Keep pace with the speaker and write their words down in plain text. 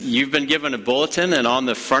You've been given a bulletin, and on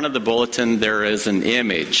the front of the bulletin there is an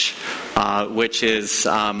image, which is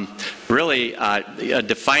really a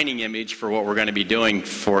defining image for what we're going to be doing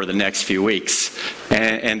for the next few weeks.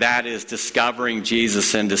 And that is discovering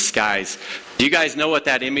Jesus in disguise. Do you guys know what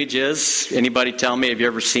that image is? Anybody tell me? Have you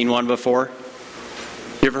ever seen one before?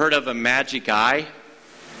 You ever heard of a magic eye?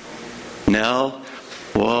 No?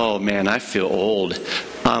 Whoa, man, I feel old.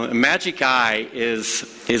 A magic eye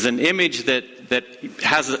is an image that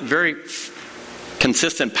has a very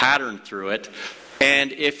consistent pattern through it.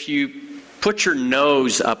 And if you put your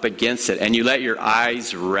nose up against it and you let your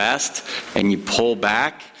eyes rest and you pull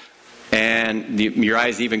back, and your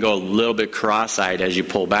eyes even go a little bit cross-eyed as you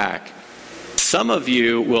pull back, some of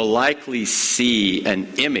you will likely see an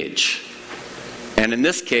image. And in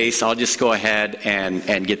this case, I'll just go ahead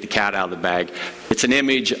and get the cat out of the bag. It's an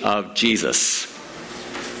image of Jesus.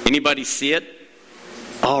 Anybody see it?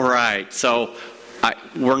 All right. So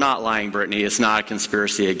we're not lying, Brittany. It's not a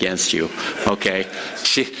conspiracy against you. Okay.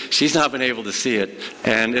 She's not been able to see it.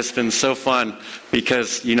 And it's been so fun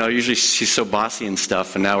because, usually she's so bossy and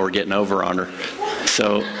stuff, and now we're getting over on her.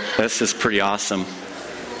 So this is pretty awesome.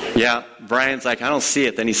 Yeah, Brian's like, I don't see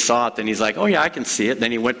it. Then he saw it. Then he's like, oh yeah, I can see it.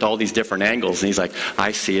 Then he went to all these different angles. And he's like,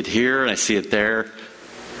 I see it here and I see it there.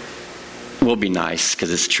 We'll be nice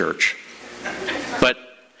because it's church. But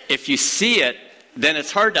if you see it, then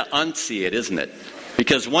it's hard to unsee it, isn't it?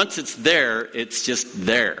 Because once it's there, it's just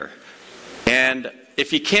there. And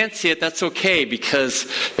if you can't see it, that's okay,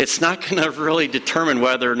 because it's not going to really determine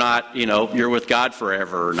whether or not, you're with God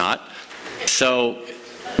forever or not. So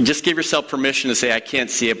just give yourself permission to say, I can't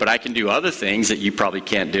see it, but I can do other things that you probably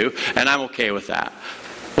can't do, and I'm okay with that.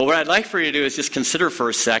 Well, what I'd like for you to do is just consider for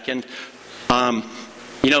a second,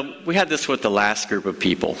 we had this with the last group of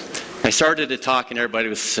people. I started to talk, and everybody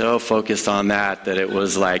was so focused on that it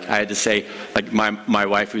was like I had to say, like my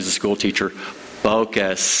wife, who's a school teacher,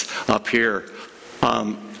 focus up here.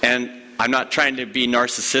 And I'm not trying to be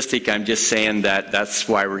narcissistic. I'm just saying that that's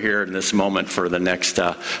why we're here in this moment for the next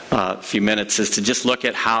few minutes, is to just look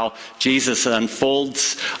at how Jesus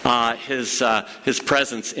unfolds his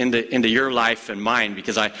presence into your life and mine.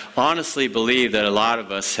 Because I honestly believe that a lot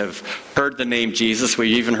of us have heard the name Jesus.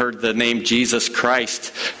 We even heard the name Jesus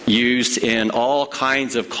Christ used in all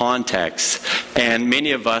kinds of contexts. And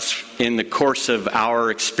many of us, in the course of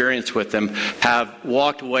our experience with him, have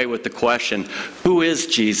walked away with the question, who is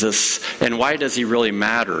Jesus and why does he really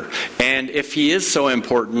matter? And if he is so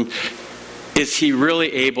important, is he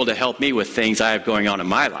really able to help me with things I have going on in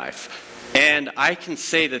my life? And I can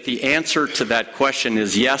say that the answer to that question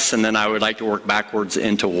is yes, and then I would like to work backwards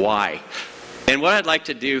into why. And what I'd like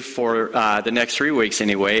to do for the next 3 weeks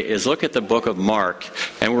anyway is look at the book of Mark,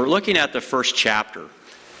 and we're looking at the first chapter.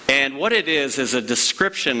 And what it is a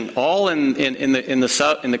description, all in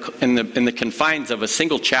the confines of a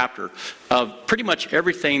single chapter, of pretty much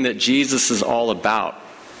everything that Jesus is all about.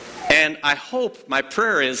 And I hope, my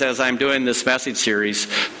prayer is, as I'm doing this message series,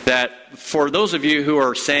 that for those of you who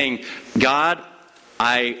are saying, God,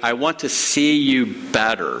 I want to see you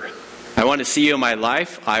better. I want to see you in my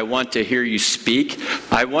life. I want to hear you speak.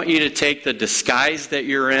 I want you to take the disguise that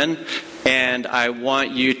you're in, and I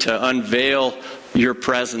want you to unveil your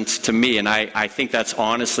presence to me. And I think that's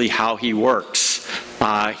honestly how he works.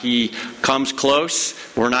 He comes close.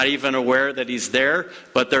 We're not even aware that he's there,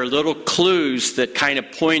 but there are little clues that kind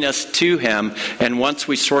of point us to him. And once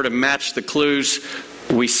we sort of match the clues,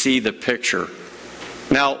 we see the picture.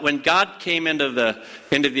 Now, when God came into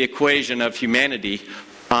the equation of humanity,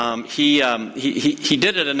 he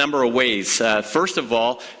did it a number of ways. First of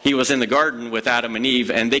all, he was in the garden with Adam and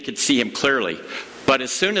Eve, and they could see him clearly. But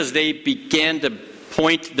as soon as they began to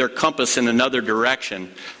point their compass in another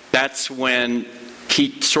direction, that's when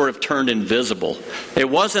he sort of turned invisible. It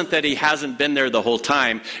wasn't that he hasn't been there the whole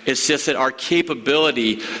time. It's just that our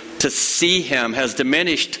capability to see him has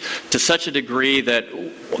diminished to such a degree that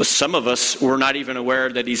some of us were not even aware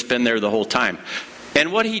that he's been there the whole time.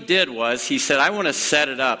 And what he did was, he said, I want to set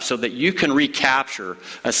it up so that you can recapture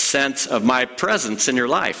a sense of my presence in your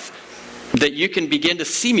life. That you can begin to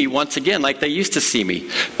see me once again like they used to see me.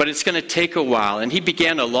 But it's going to take a while. And he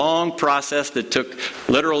began a long process that took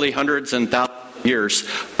literally hundreds and thousands of years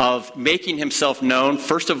of making himself known,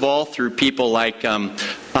 first of all, through people like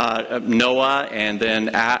Noah, and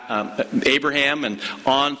then Abraham, and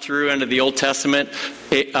on through into the Old Testament,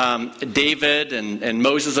 David and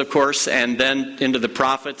Moses, of course, and then into the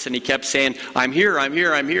prophets. And he kept saying, I'm here, I'm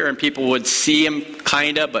here, I'm here. And people would see him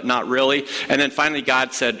kind of, but not really. And then finally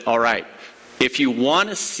God said, all right, if you want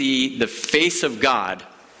to see the face of God,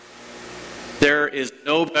 there is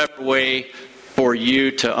no better way for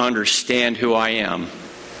you to understand who I am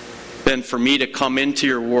than for me to come into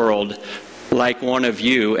your world like one of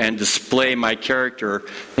you and display my character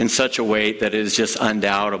in such a way that it is just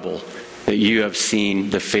undoubtable that you have seen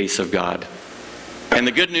the face of God. And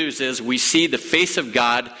the good news is we see the face of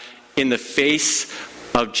God in the face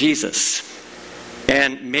of Jesus.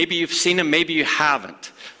 And maybe you've seen him, maybe you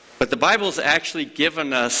haven't. But the Bible's actually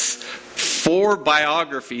given us 4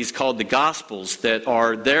 biographies called the Gospels that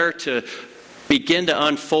are there to begin to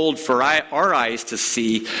unfold for our eyes to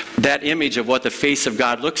see that image of what the face of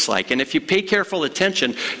God looks like. And if you pay careful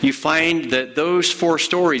attention, you find that those 4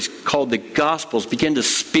 stories called the Gospels begin to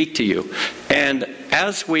speak to you. And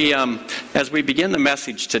as we begin the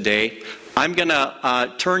message today, I'm going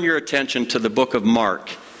to turn your attention to the book of Mark.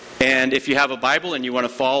 And if you have a Bible and you want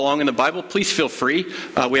to follow along in the Bible, please feel free.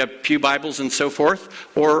 We have pew Bibles and so forth,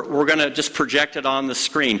 or we're going to just project it on the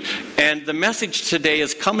screen. And the message today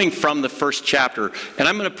is coming from the first chapter, and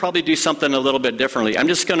I'm going to probably do something a little bit differently. I'm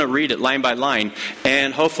just going to read it line by line,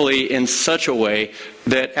 and hopefully in such a way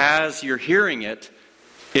that as you're hearing it,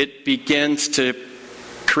 it begins to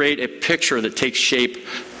create a picture that takes shape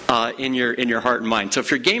in your heart and mind. So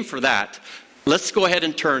if you're game for that, let's go ahead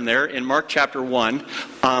and turn there in Mark chapter 1.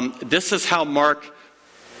 This is how Mark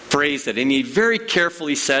phrased it. And he very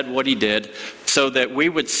carefully said what he did so that we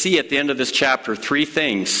would see at the end of this chapter 3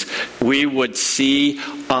 things. We would see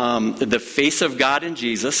the face of God in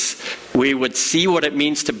Jesus. We would see what it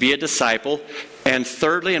means to be a disciple. And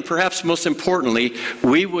thirdly, and perhaps most importantly,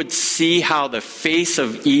 we would see how the face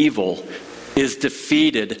of evil is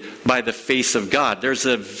defeated by the face of God. There's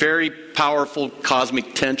a very powerful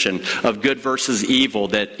cosmic tension of good versus evil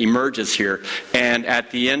that emerges here. And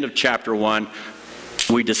at the end of chapter 1,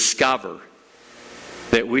 we discover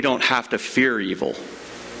that we don't have to fear evil.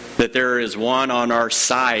 That there is one on our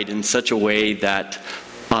side in such a way that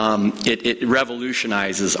it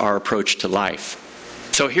revolutionizes our approach to life.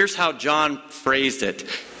 So here's how John phrased it.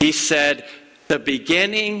 He said, the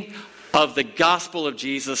beginning of the gospel of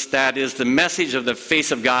Jesus, that is the message of the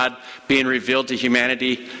face of God being revealed to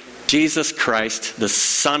humanity, Jesus Christ, the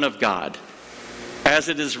Son of God. As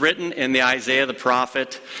it is written in the Isaiah the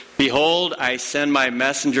prophet, behold, I send my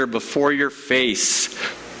messenger before your face,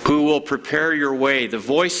 who will prepare your way, the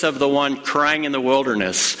voice of the one crying in the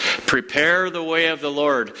wilderness, prepare the way of the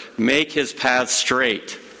Lord, make his path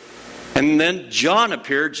straight. And then John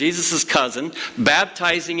appeared, Jesus' cousin,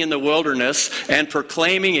 baptizing in the wilderness and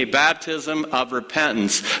proclaiming a baptism of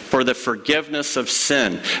repentance for the forgiveness of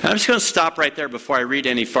sin. And I'm just going to stop right there before I read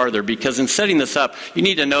any farther, because in setting this up, you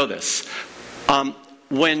need to know this.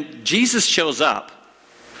 When Jesus shows up,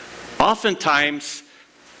 oftentimes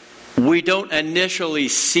we don't initially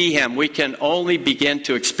see him. We can only begin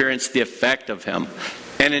to experience the effect of him.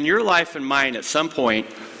 And in your life and mine, at some point,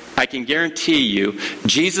 I can guarantee you,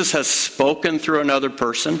 Jesus has spoken through another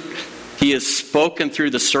person. He has spoken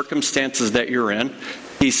through the circumstances that you're in.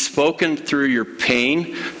 He's spoken through your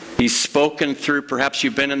pain. He's spoken through, perhaps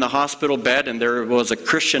you've been in the hospital bed and there was a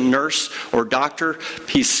Christian nurse or doctor.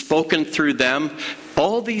 He's spoken through them.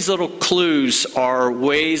 All these little clues are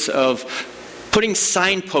ways of putting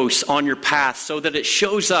signposts on your path so that it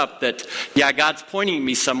shows up that, yeah, God's pointing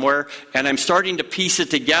me somewhere and I'm starting to piece it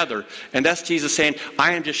together. And that's Jesus saying,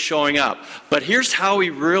 I am just showing up. But here's how he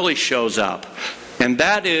really shows up. And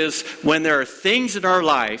that is when there are things in our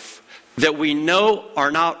life that we know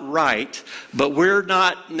are not right, but we're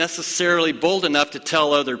not necessarily bold enough to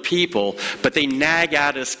tell other people, but they nag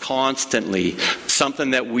at us constantly.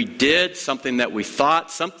 Something that we did, something that we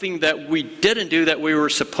thought, something that we didn't do that we were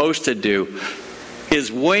supposed to do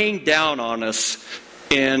is weighing down on us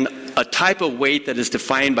in a type of weight that is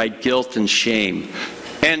defined by guilt and shame.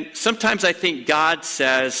 And sometimes I think God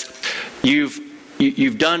says, you've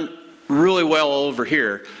done really well over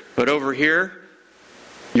here, but over here,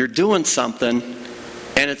 you're doing something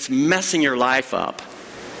and it's messing your life up.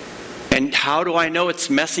 And how do I know it's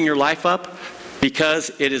messing your life up?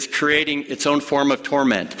 Because it is creating its own form of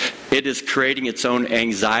torment. It is creating its own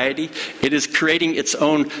anxiety. It is creating its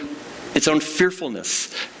own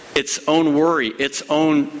fearfulness, its own worry, its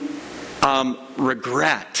own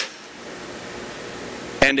regret.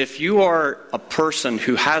 And if you are a person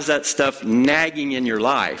who has that stuff nagging in your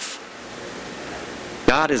life,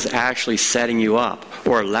 God is actually setting you up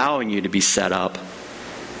or allowing you to be set up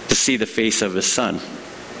to see the face of his Son.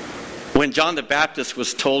 When John the Baptist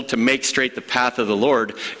was told to make straight the path of the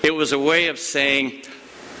Lord, it was a way of saying,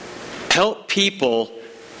 help people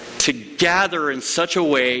to gather in such a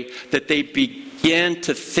way that they begin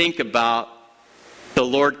to think about the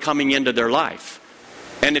Lord coming into their life.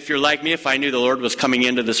 And if you're like me, if I knew the Lord was coming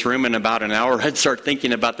into this room in about an hour, I'd start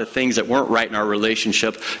thinking about the things that weren't right in our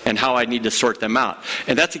relationship and how I need to sort them out.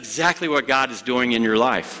 And that's exactly what God is doing in your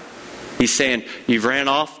life. He's saying, you've ran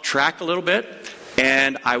off track a little bit,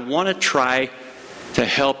 and I want to try to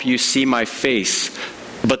help you see my face.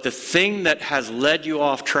 But the thing that has led you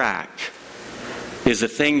off track is the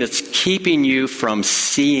thing that's keeping you from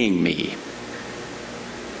seeing me.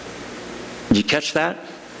 Did you catch that?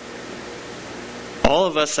 All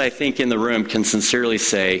of us, I think, in the room can sincerely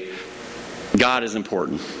say, God is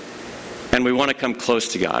important. And we want to come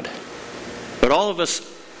close to God. But all of us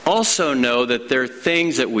also know that there are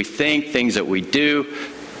things that we think, things that we do,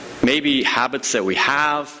 maybe habits that we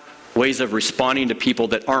have, ways of responding to people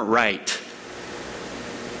that aren't right.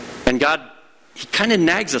 And God, He kind of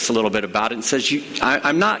nags us a little bit about it and says,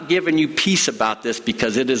 I'm not giving you peace about this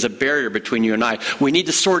because it is a barrier between you and I. We need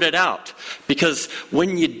to sort it out. Because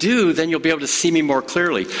when you do, then you'll be able to see me more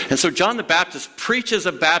clearly. And so John the Baptist preaches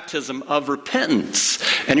a baptism of repentance.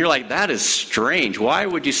 And you're like, that is strange. Why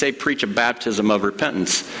would you say preach a baptism of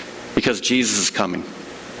repentance? Because Jesus is coming.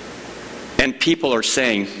 And people are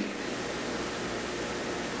saying,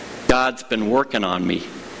 God's been working on me.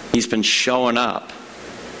 He's been showing up.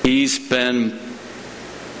 He's been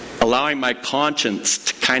allowing my conscience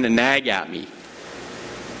to kind of nag at me.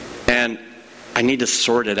 And I need to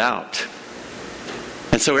sort it out.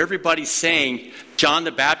 And so everybody's saying, John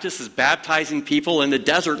the Baptist is baptizing people in the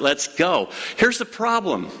desert, let's go. Here's the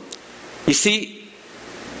problem. You see,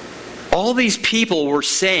 all these people were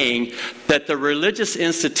saying that the religious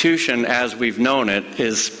institution as we've known it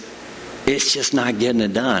it's just not getting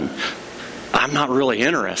it done. I'm not really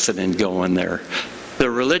interested in going there. The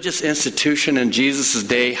religious institution in Jesus'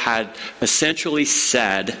 day had essentially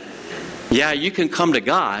said, yeah, you can come to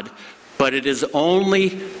God, but it is only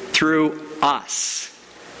through us.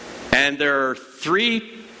 And there are three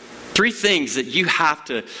things that you have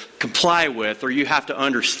to comply with or you have to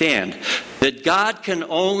understand. That God can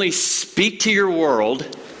only speak to your world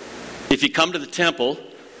if you come to the temple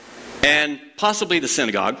and possibly the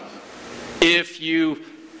synagogue. If you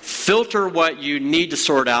filter what you need to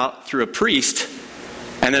sort out through a priest.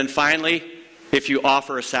 And then finally, if you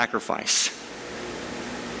offer a sacrifice.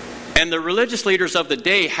 And the religious leaders of the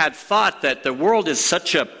day had thought that the world is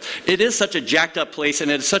such a jacked up place and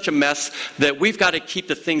it is such a mess that we've got to keep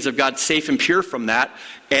the things of God safe and pure from that.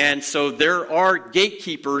 And so there are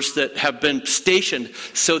gatekeepers that have been stationed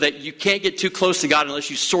so that you can't get too close to God unless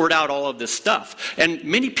you sort out all of this stuff. And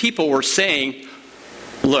many people were saying,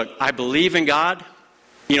 look, I believe in God.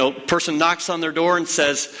 You know, person knocks on their door and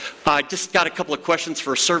says, I just got a couple of questions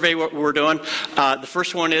for a survey what we're doing. The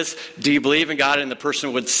first one is, do you believe in God? And the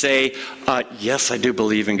person would say, yes, I do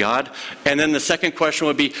believe in God. And then the second question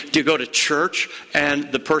would be, do you go to church? And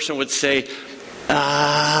the person would say,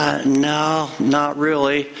 no, not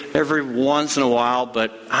really. Every once in a while,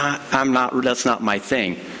 but that's not my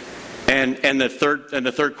thing. And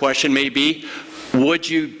the third question may be, would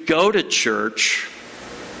you go to church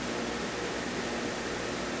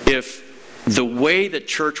if the way that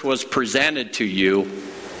church was presented to you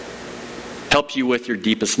helped you with your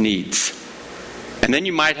deepest needs? And then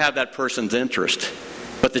you might have that person's interest.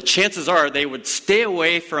 But the chances are they would stay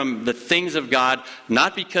away from the things of God,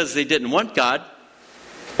 not because they didn't want God,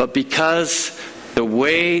 but because the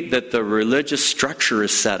way that the religious structure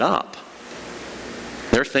is set up,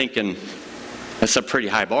 they're thinking, that's a pretty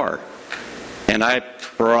high bar. And I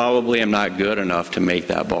probably am not good enough to make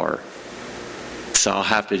that bar. So I'll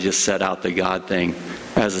have to just set out the God thing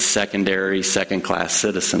as a second-class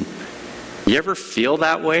citizen. You ever feel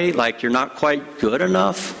that way? Like you're not quite good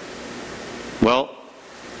enough? Well,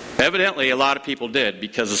 evidently a lot of people did,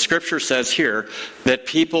 because the scripture says here that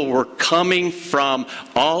people were coming from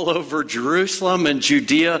all over Jerusalem and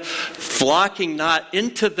Judea, flocking not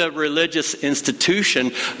into the religious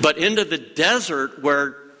institution, but into the desert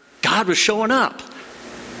where God was showing up.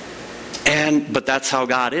 But that's how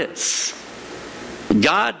God is.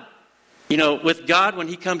 God, with God, when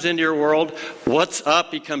He comes into your world, what's up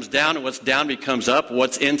becomes down, and what's down becomes up.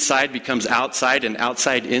 What's inside becomes outside, and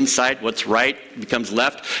outside inside. What's right becomes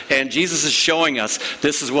left. And Jesus is showing us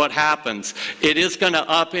this is what happens. It is going to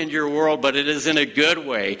up in your world, but it is in a good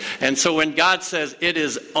way. And so when God says it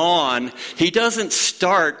is on, He doesn't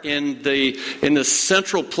start in the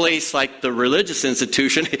central place like the religious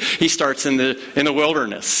institution. He starts in the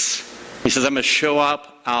wilderness. He says, I'm going to show up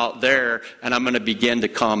out there, and I'm going to begin to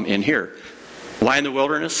come in here. Why in the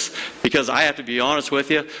wilderness? Because I have to be honest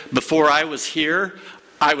with you, before I was here,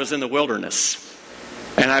 I was in the wilderness.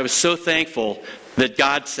 And I was so thankful that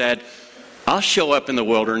God said, I'll show up in the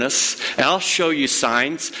wilderness, and I'll show you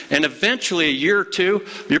signs. And eventually, a year or two,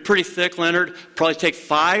 you're pretty thick, Leonard, probably take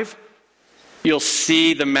 5, you'll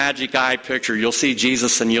see the magic eye picture. You'll see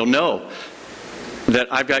Jesus, and you'll know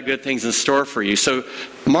that I've got good things in store for you. So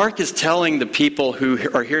Mark is telling the people who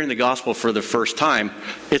are hearing the gospel for the first time,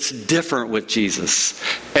 it's different with Jesus.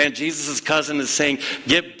 And Jesus' cousin is saying,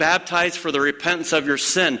 get baptized for the repentance of your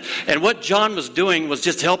sin. And what John was doing was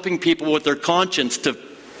just helping people with their conscience to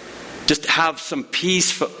just have some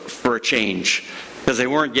peace for a change, because they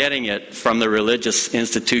weren't getting it from the religious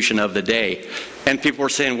institution of the day. And people were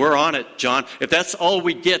saying, we're on it, John. If that's all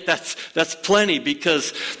we get, that's plenty,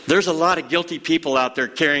 because there's a lot of guilty people out there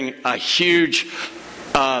carrying a huge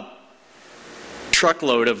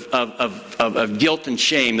truckload of guilt and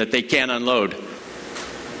shame that they can't unload.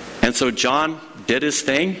 And so John did his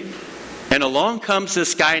thing. And along comes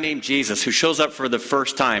this guy named Jesus, who shows up for the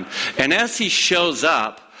first time. And as he shows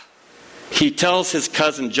up, he tells his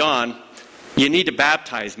cousin John, you need to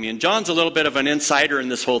baptize me. And John's a little bit of an insider in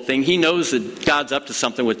this whole thing. He knows that God's up to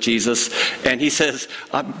something with Jesus. And he says,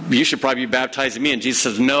 you should probably be baptizing me. And Jesus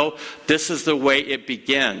says, no, this is the way it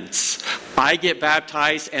begins. I get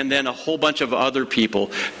baptized, and then a whole bunch of other people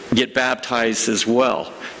get baptized as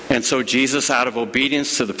well. And so Jesus, out of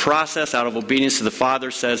obedience to the process, out of obedience to the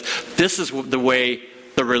Father, says, this is the way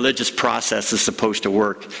the religious process is supposed to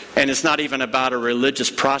work. And it's not even about a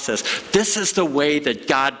religious process. This is the way that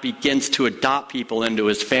God begins to adopt people into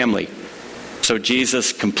his family. So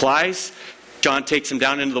Jesus complies. John takes him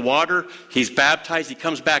down into the water. He's baptized. He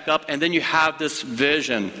comes back up. And then you have this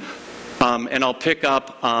vision. And I'll pick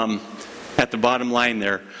up at the bottom line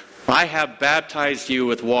there. I have baptized you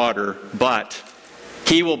with water, but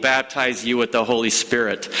he will baptize you with the Holy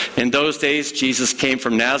Spirit. In those days, Jesus came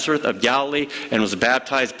from Nazareth of Galilee and was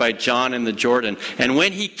baptized by John in the Jordan. And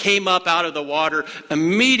when he came up out of the water,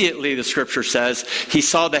 immediately, the scripture says, he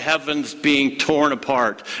saw the heavens being torn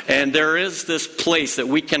apart. And there is this place that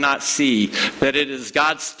we cannot see, that it is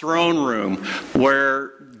God's throne room,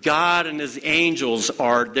 where God and his angels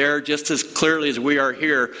are there just as clearly as we are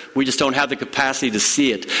here. We just don't have the capacity to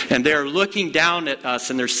see it. And they're looking down at us,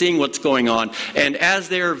 and they're seeing what's going on. And as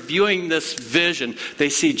they're viewing this vision, they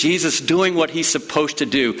see Jesus doing what he's supposed to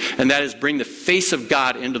do, and that is bring the face of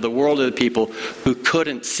God into the world of the people who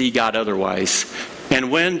couldn't see God otherwise. And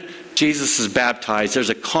when Jesus is baptized, there's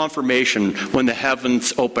a confirmation when the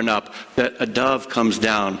heavens open up that a dove comes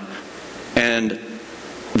down, and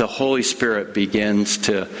the Holy Spirit begins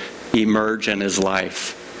to emerge in his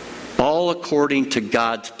life. All according to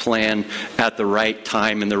God's plan at the right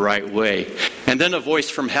time in the right way. And then a voice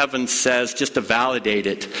from heaven says, just to validate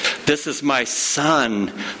it, this is my Son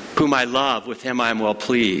whom I love, with him I am well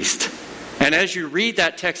pleased. And as you read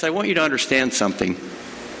that text, I want you to understand something.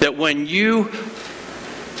 That when you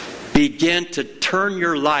begin to turn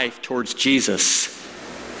your life towards Jesus,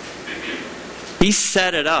 he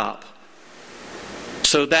set it up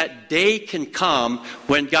so that day can come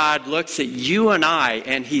when God looks at you and I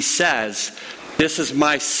and he says, this is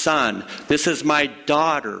my son, this is my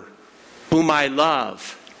daughter, whom I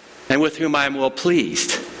love, and with whom I am well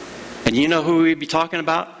pleased. And you know who we'd be talking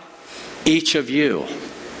about? Each of you.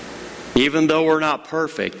 Even though we're not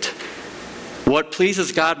perfect, what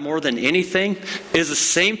pleases God more than anything is the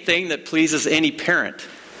same thing that pleases any parent.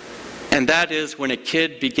 And that is when a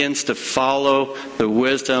kid begins to follow the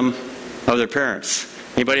wisdom of their parents.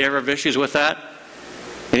 Anybody ever have issues with that?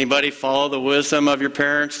 Anybody follow the wisdom of your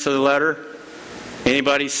parents to the letter?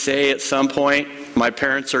 Anybody say at some point, my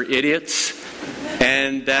parents are idiots,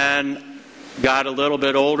 and then got a little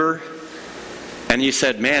bit older, and you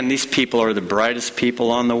said, man, these people are the brightest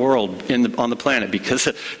people on the world, on the planet, because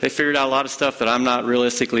they figured out a lot of stuff that I'm not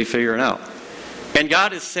realistically figuring out. And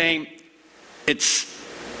God is saying, it's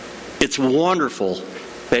wonderful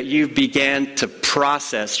that you began to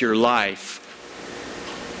process your life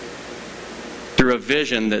through a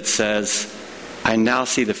vision that says, I now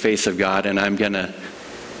see the face of God, and I'm going to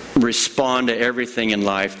respond to everything in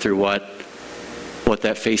life through what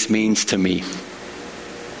that face means to me.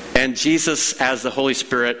 And Jesus, as the Holy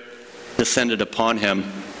Spirit descended upon him,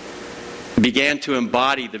 began to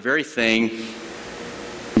embody the very thing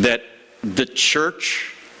that the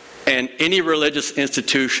church and any religious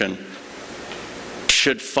institution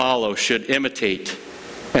should follow, should imitate.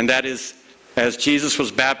 And that is, as Jesus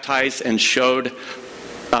was baptized and showed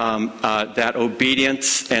that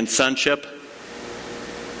obedience and sonship,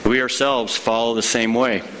 we ourselves follow the same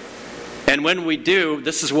way. And when we do,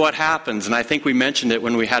 this is what happens. And I think we mentioned it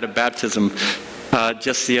when we had a baptism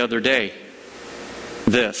just the other day.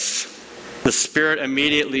 The Spirit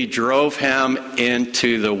immediately drove him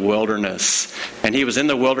into the wilderness. And he was in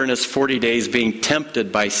the wilderness 40 days being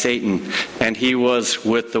tempted by Satan. And he was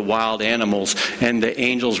with the wild animals, and the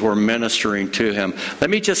angels were ministering to him. Let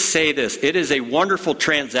me just say this. It is a wonderful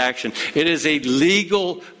transaction. It is a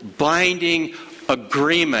legal, binding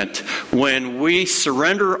agreement when we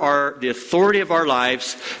surrender the authority of our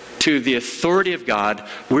lives to the authority of God.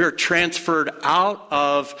 We are transferred out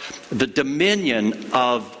of the dominion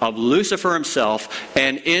of Lucifer himself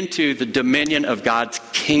and into the dominion of God's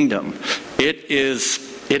kingdom. It is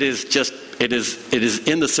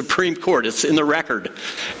in the Supreme Court. It's in the record.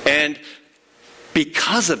 And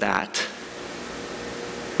because of that,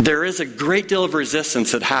 there is a great deal of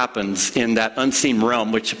resistance that happens in that unseen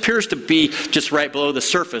realm, which appears to be just right below the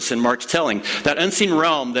surface in Mark's telling. That unseen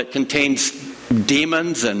realm that contains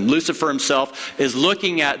demons and Lucifer himself is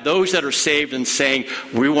looking at those that are saved and saying,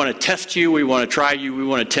 we want to test you, we want to try you, we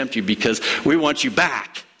want to tempt you because we want you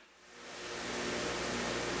back.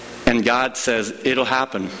 And God says, it'll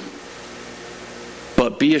happen.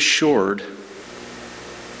 But be assured,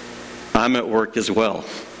 I'm at work as well.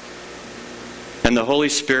 And the Holy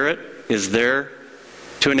Spirit is there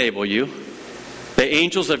to enable you. The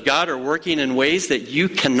angels of God are working in ways that you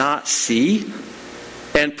cannot see,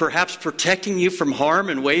 and perhaps protecting you from harm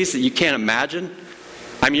in ways that you can't imagine.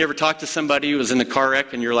 I mean, you ever talk to somebody who was in a car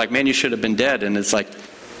wreck and you're like, man, you should have been dead. And it's like,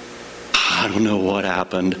 I don't know what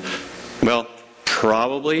happened. Well,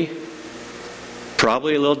 probably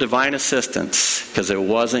a little divine assistance, because it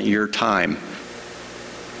wasn't your time.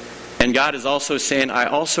 And God is also saying, I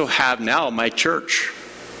also have now my church,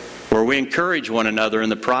 where we encourage one another in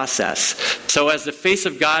the process. So as the face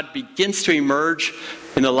of God begins to emerge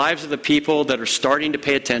in the lives of the people that are starting to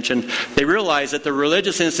pay attention, they realize that the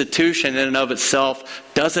religious institution in and of itself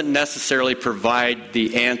doesn't necessarily provide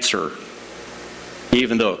the answer,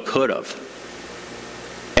 even though it could have.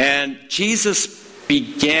 And Jesus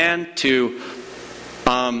began to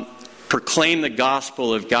proclaim the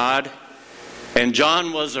gospel of God, and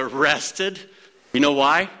John was arrested. You know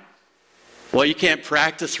why? Well, you can't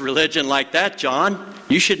practice religion like that, John.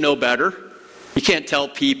 You should know better. You can't tell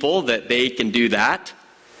people that they can do that.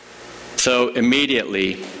 So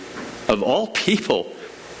immediately, of all people,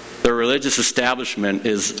 the religious establishment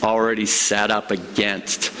is already set up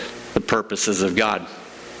against the purposes of God.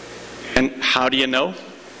 And how do you know?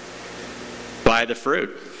 By the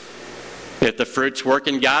fruit. If the fruit's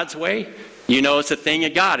working God's way, you know it's a thing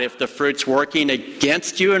of God. If the fruit's working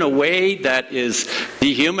against you in a way that is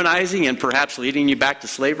dehumanizing and perhaps leading you back to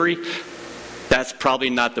slavery, that's probably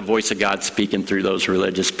not the voice of God speaking through those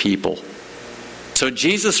religious people. So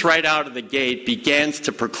Jesus, right out of the gate, begins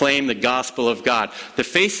to proclaim the gospel of God. The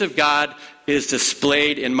face of God is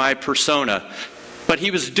displayed in my persona. But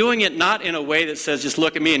he was doing it not in a way that says, just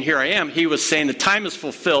look at me and here I am. He was saying the time is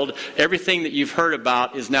fulfilled. Everything that you've heard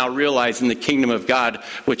about is now realized in the kingdom of God,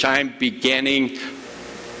 which I'm beginning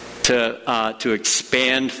to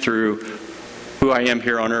expand through who I am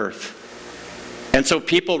here on earth. And so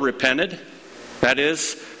people repented. That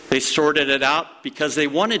is, they sorted it out because they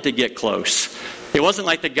wanted to get close. It wasn't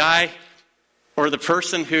like the guy or the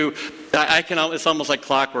person who, it's almost like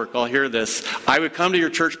clockwork. I'll hear this. I would come to your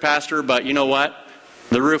church, pastor, but you know what?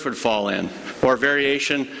 The roof would fall in. Or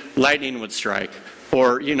variation, lightning would strike.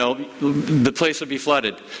 Or, the place would be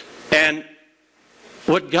flooded. And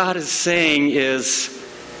what God is saying is,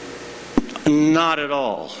 not at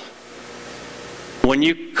all. When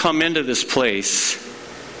you come into this place,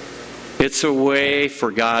 it's a way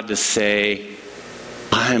for God to say,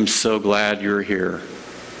 I am so glad you're here.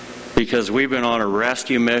 Because we've been on a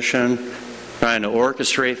rescue mission, trying to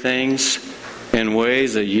orchestrate things in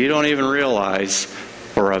ways that you don't even realize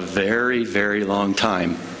for a very, very long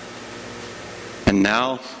time. And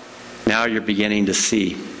now you're beginning to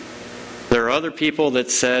see. There are other people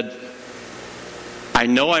that said, I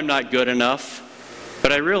know I'm not good enough,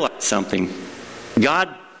 but I realize something.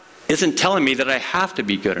 God isn't telling me that I have to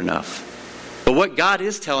be good enough. But what God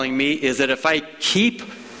is telling me is that if I keep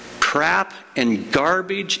crap and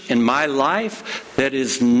garbage in my life that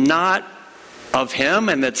is not of Him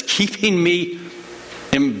and that's keeping me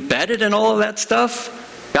embedded in all of that stuff,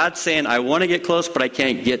 God's saying, I want to get close, but I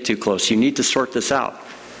can't get too close. You need to sort this out.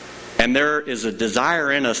 And there is a desire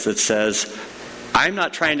in us that says, I'm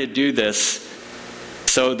not trying to do this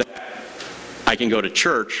so that I can go to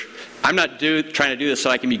church. I'm not trying to do this so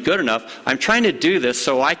I can be good enough. I'm trying to do this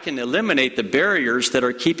so I can eliminate the barriers that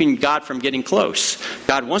are keeping God from getting close.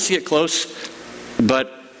 God wants to get close, but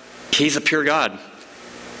He's a pure God.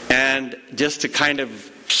 And just to kind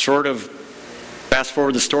of sort of fast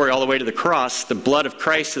forward the story all the way to the cross, the blood of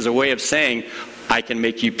Christ is a way of saying, I can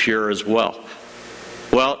make you pure as well.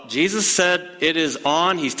 Well, Jesus said it is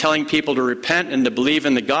on. He's telling people to repent and to believe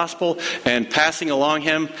in the gospel. And passing along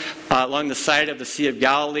the side of the Sea of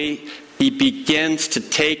Galilee, he begins to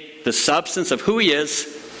take the substance of who he is.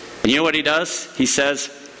 And you know what he does? He says,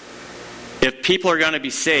 if people are going to be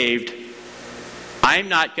saved, I'm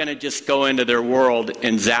not going to just go into their world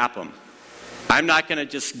and zap them. I'm not going to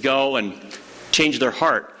just go and change their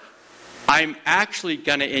heart. I'm actually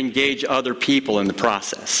going to engage other people in the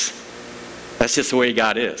process. That's just the way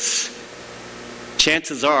God is.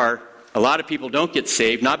 Chances are, a lot of people don't get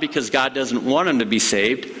saved, not because God doesn't want them to be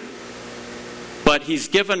saved, but He's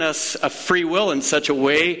given us a free will in such a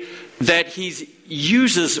way that He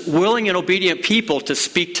uses willing and obedient people to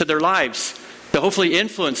speak to their lives, to hopefully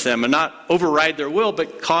influence them and not override their will,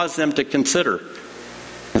 but cause them to consider.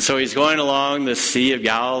 And so He's going along the Sea of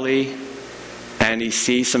Galilee, and He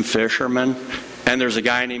sees some fishermen, and there's a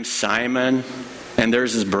guy named Simon, and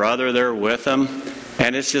there's his brother there with him.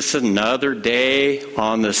 And it's just another day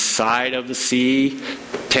on the side of the sea,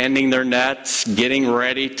 tending their nets, getting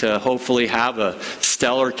ready to hopefully have a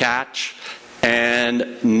stellar catch.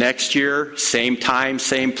 And next year, same time,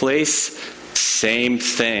 same place, same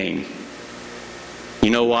thing.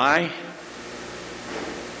 You know why?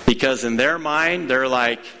 Because in their mind, they're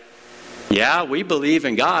like, yeah, we believe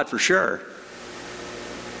in God for sure.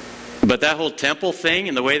 But that whole temple thing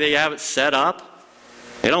and the way they have it set up,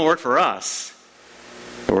 it don't work for us.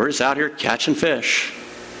 We're just out here catching fish.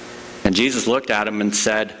 And Jesus looked at him and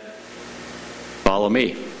said, follow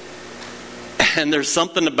me. And there's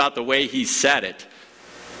something about the way he said it,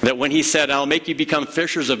 that when he said, I'll make you become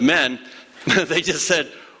fishers of men, they just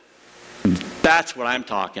said, that's what I'm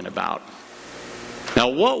talking about. Now,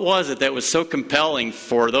 what was it that was so compelling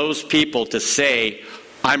for those people to say,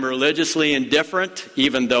 I'm religiously indifferent,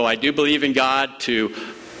 even though I do believe in God, to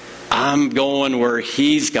I'm going where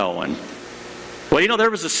He's going? Well, there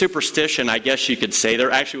was a superstition, I guess you could say.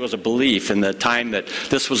 There actually was a belief in the time that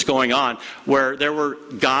this was going on, where there were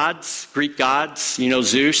gods, Greek gods,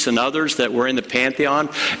 Zeus and others that were in the pantheon.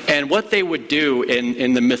 And what they would do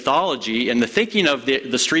in the mythology and the thinking of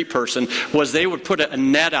the street person was they would put a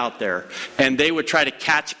net out there, and they would try to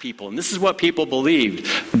catch people. And this is what people believed,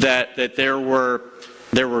 that there were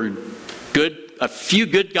a few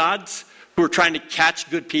good gods who were trying to catch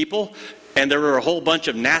good people, and there were a whole bunch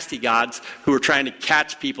of nasty gods who were trying to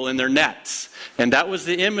catch people in their nets. And that was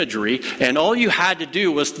the imagery. And all you had to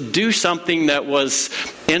do was do something that was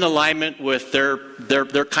in alignment with their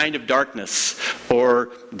kind of darkness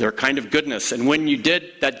or their kind of goodness. And when you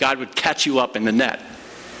did, that God would catch you up in the net.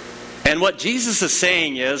 And what Jesus is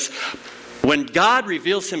saying is, when God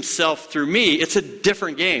reveals Himself through me, it's a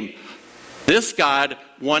different game. This God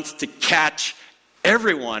wants to catch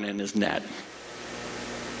everyone in His net.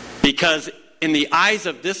 Because in the eyes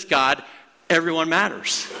of this God, everyone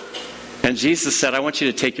matters. And Jesus said, I want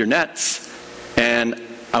you to take your nets, and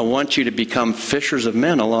I want you to become fishers of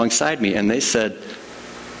men alongside me. And they said,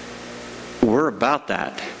 we're about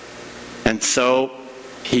that. And so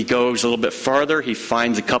He goes a little bit farther. He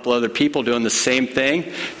finds a couple other people doing the same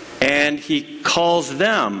thing, and He calls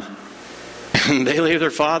them. And they leave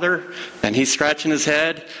their father, and he's scratching his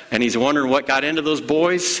head, and he's wondering what got into those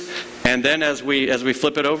boys. And then as we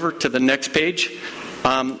flip it over to the next page,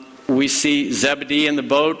 we see Zebedee in the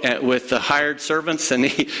boat with the hired servants, and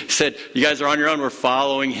he said, you guys are on your own, we're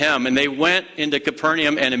following him. And they went into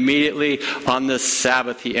Capernaum, and immediately on the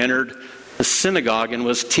Sabbath he entered the synagogue and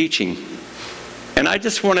was teaching. And I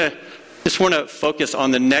just want to focus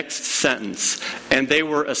on the next sentence. And they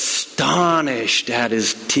were astonished at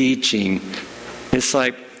his teaching. It's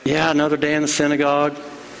like, yeah, another day in the synagogue,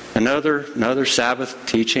 another Sabbath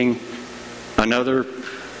teaching, another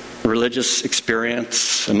religious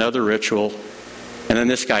experience, another ritual, and then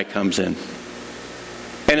this guy comes in.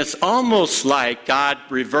 And it's almost like God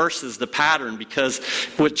reverses the pattern, because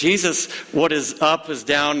with Jesus, what is up is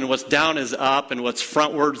down, and what's down is up, and what's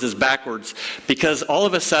frontwards is backwards. Because all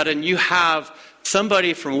of a sudden you have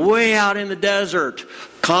somebody from way out in the desert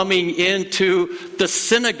coming into the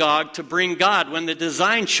synagogue to bring God, when the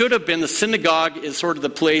design should have been the synagogue is sort of the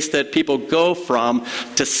place that people go from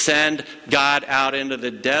to send God out into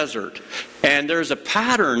the desert. And there's a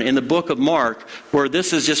pattern in the book of Mark where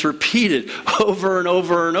this is just repeated over and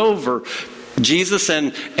over and over. Jesus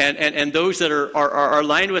and those that are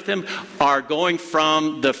aligned with him are going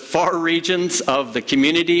from the far regions of the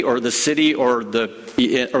community or the city or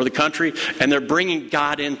the country, and they're bringing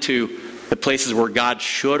God into the places where God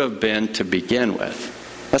should have been to begin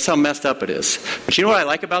with. That's how messed up it is. But you know what I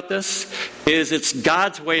like about this? Is it's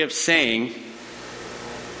God's way of saying,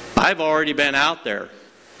 I've already been out there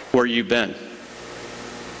where you've been.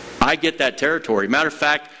 I get that territory. Matter of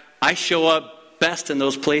fact, I show up best in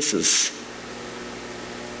those places.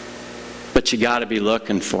 But you got to be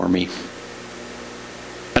looking for me.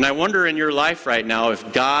 And I wonder in your life right now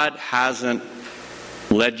if God hasn't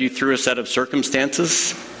led you through a set of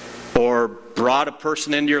circumstances or brought a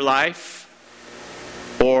person into your life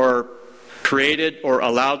or created or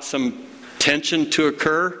allowed some tension to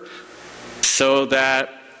occur so that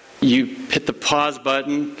you hit the pause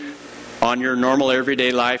button on your normal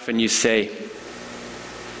everyday life and you say,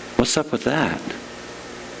 what's up with that?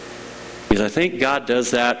 Because I think God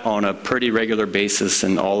does that on a pretty regular basis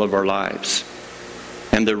in all of our lives.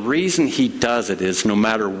 And the reason He does it is no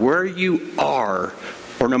matter where you are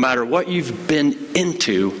or no matter what you've been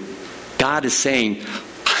into, God is saying,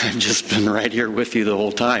 I've just been right here with you the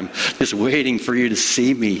whole time, just waiting for you to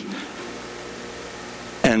see me.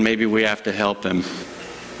 And maybe we have to help Him.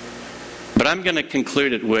 But I'm going to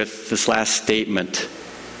conclude it with this last statement.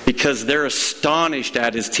 Because they're astonished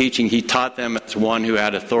at His teaching. He taught them as one who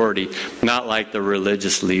had authority, not like the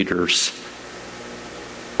religious leaders.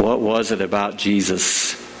 What was it about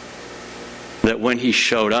Jesus that when He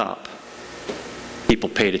showed up, people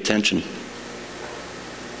paid attention?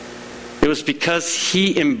 It was because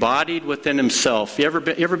He embodied within Himself. You ever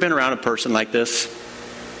been around a person like this?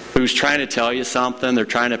 Who's trying to tell you something, they're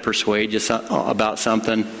trying to persuade you about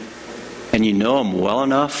something, and you know them well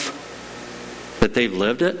enough that they've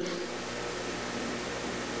lived it?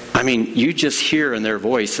 I mean, you just hear in their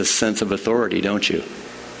voice a sense of authority, don't you?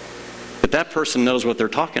 But that person knows what they're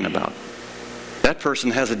talking about. That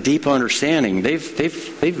person has a deep understanding.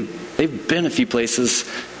 They've been a few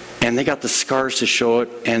places, and they got the scars to show it,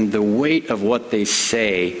 and the weight of what they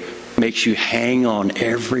say makes you hang on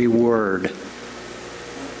every word.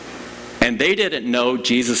 And they didn't know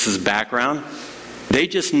Jesus' background. They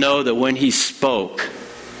just know that when He spoke,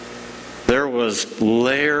 there was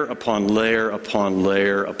layer upon layer upon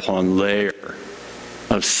layer upon layer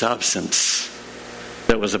of substance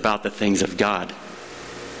that was about the things of God.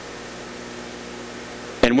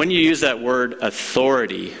 And when you use that word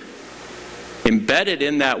authority, embedded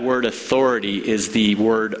in that word authority is the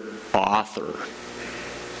word author,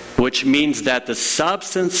 which means that the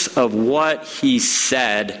substance of what He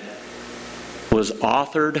said was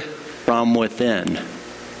authored from within.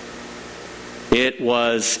 It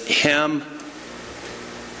was Him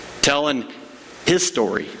telling His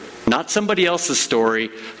story. Not somebody else's story,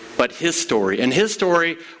 but His story. And His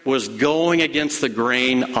story was going against the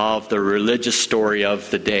grain of the religious story of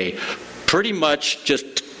the day. Pretty much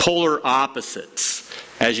just polar opposites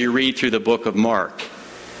as you read through the book of Mark.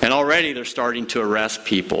 And already they're starting to arrest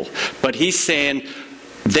people. But He's saying,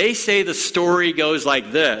 they say the story goes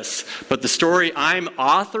like this, but the story I'm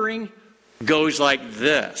authoring goes like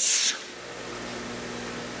this.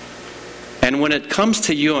 And when it comes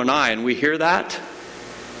to you and I, and we hear that,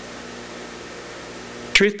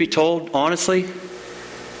 truth be told, honestly,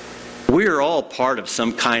 we are all part of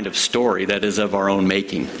some kind of story that is of our own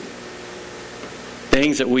making.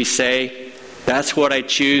 Things that we say, that's what I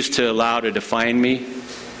choose to allow to define me.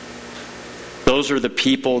 Those are the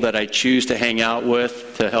people that I choose to hang out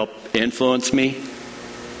with to help influence me.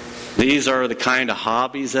 These are the kind of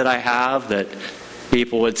hobbies that I have that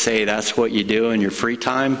people would say that's what you do in your free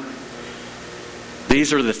time.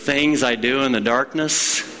 These are the things I do in the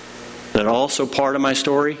darkness that are also part of my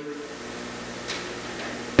story.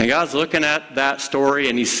 And God's looking at that story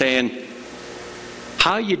and He's saying,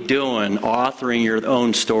 how you doing authoring your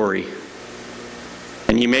own story?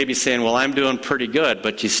 And you may be saying, well, I'm doing pretty good.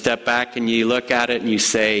 But you step back and you look at it and you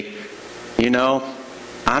say, you know,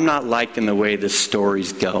 I'm not liking the way this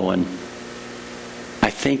story's going. I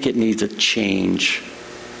think it needs a change.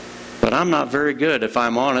 But I'm not very good, if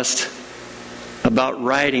I'm honest, about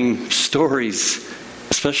writing stories,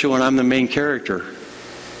 especially when I'm the main character.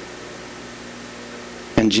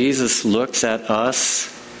 And Jesus looks at us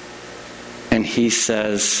and He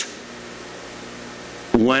says,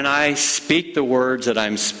 when I speak the words that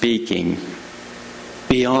I'm speaking,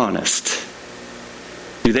 be honest.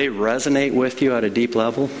 Do they resonate with you at a deep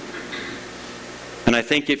level? And I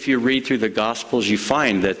think if you read through the Gospels, you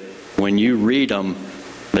find that when you read them,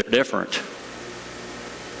 they're different.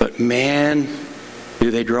 But man,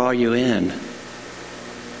 do they draw you in.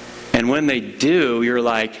 And when they do, you're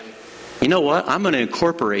like, you know what? I'm going to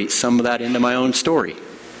incorporate some of that into my own story.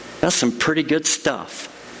 That's some pretty good stuff.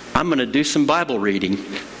 I'm going to do some Bible reading,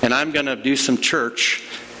 and I'm going to do some church.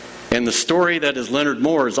 And the story that is Leonard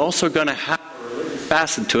Moore is also going to have a religious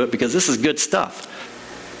facet to it because this is good stuff.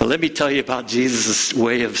 But let me tell you about Jesus'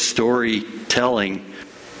 way of storytelling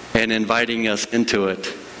and inviting us into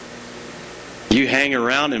it. You hang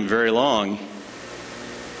around Him very long,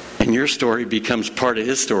 And your story becomes part of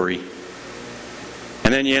his story.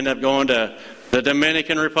 And then you end up going to the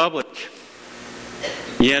Dominican Republic.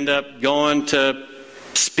 You end up going to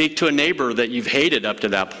speak to a neighbor that you've hated up to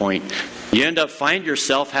that point. You end up finding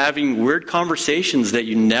yourself having weird conversations that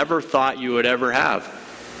you never thought you would ever have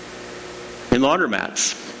in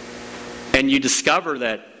laundromats. And you discover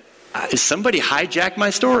that somebody hijacked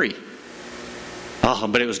my story. Oh,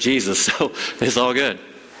 but it was Jesus, so it's all good.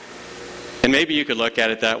 And maybe you could look at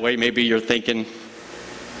it that way. Maybe you're thinking,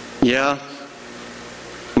 yeah,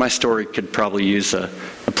 my story could probably use a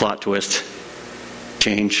plot twist,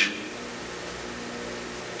 change.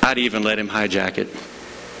 I'd even let him hijack it.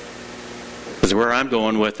 Because where I'm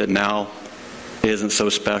going with it now isn't so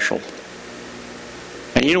special.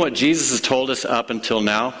 And you know what Jesus has told us up until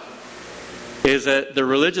now? Is that the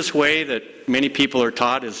religious way that many people are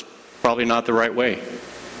taught is probably not the right way.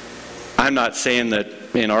 I'm not saying that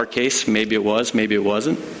in our case, maybe it was, maybe it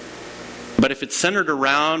wasn't. But if it's centered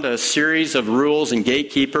around a series of rules and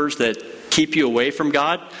gatekeepers that keep you away from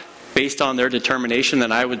God based on their determination,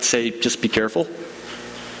 then I would say just be careful.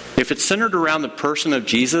 If it's centered around the person of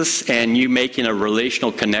Jesus and you making a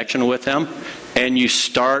relational connection with him, and you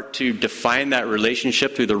start to define that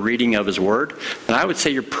relationship through the reading of his word, then I would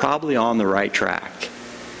say you're probably on the right track.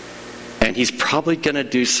 And he's probably going to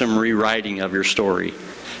do some rewriting of your story.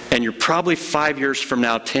 And you're probably 5 years from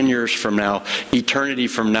now, 10 years from now, eternity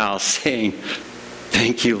from now, saying,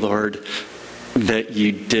 thank you, Lord, that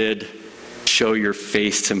you did show your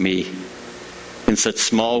face to me in such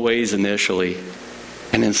small ways initially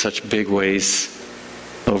and in such big ways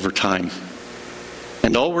over time.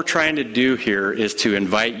 And all we're trying to do here is to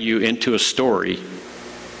invite you into a story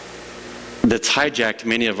that's hijacked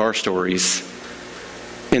many of our stories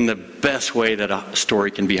in the best way that a story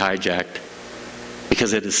can be hijacked,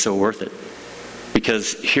 because it is so worth it.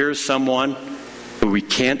 Because here's someone who we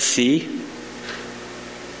can't see,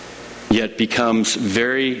 yet becomes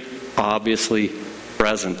very obviously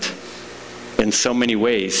present in so many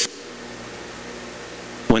ways.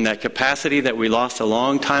 When that capacity that we lost a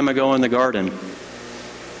long time ago in the garden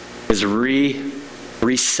is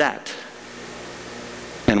reset,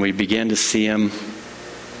 and we begin to see him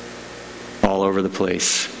all over the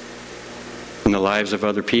place. In the lives of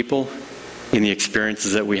other people, in the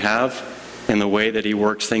experiences that we have, in the way that he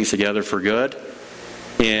works things together for good,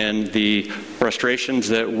 in the frustrations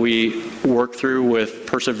that we work through with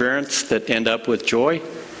perseverance that end up with joy,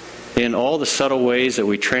 in all the subtle ways that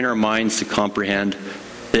we train our minds to comprehend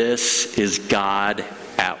this is God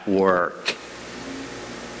at work.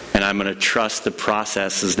 And I'm going to trust the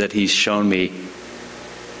processes that he's shown me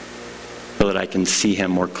so that I can see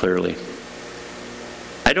him more clearly.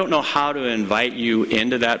 I don't know how to invite you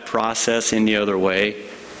into that process any other way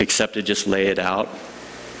except to just lay it out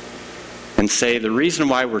and say the reason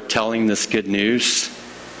why we're telling this good news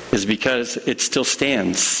is because it still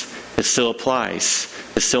stands, it still applies,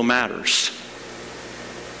 it still matters.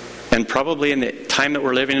 And probably in the time that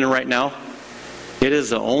we're living in right now, it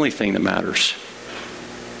is the only thing that matters.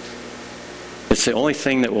 It's the only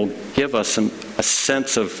thing that will give us a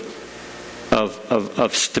sense of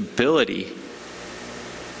stability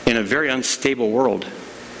in a very unstable world.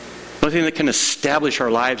 The only thing that can establish our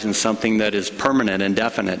lives in something that is permanent and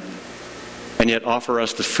definite, and yet offer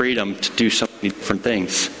us the freedom to do so many different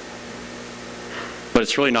things. But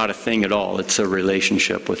it's really not a thing at all. It's a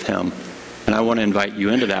relationship with him. And I want to invite you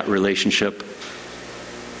into that relationship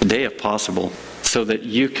today if possible, so that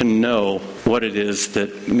you can know what it is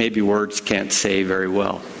that maybe words can't say very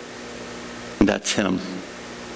well. And that's him.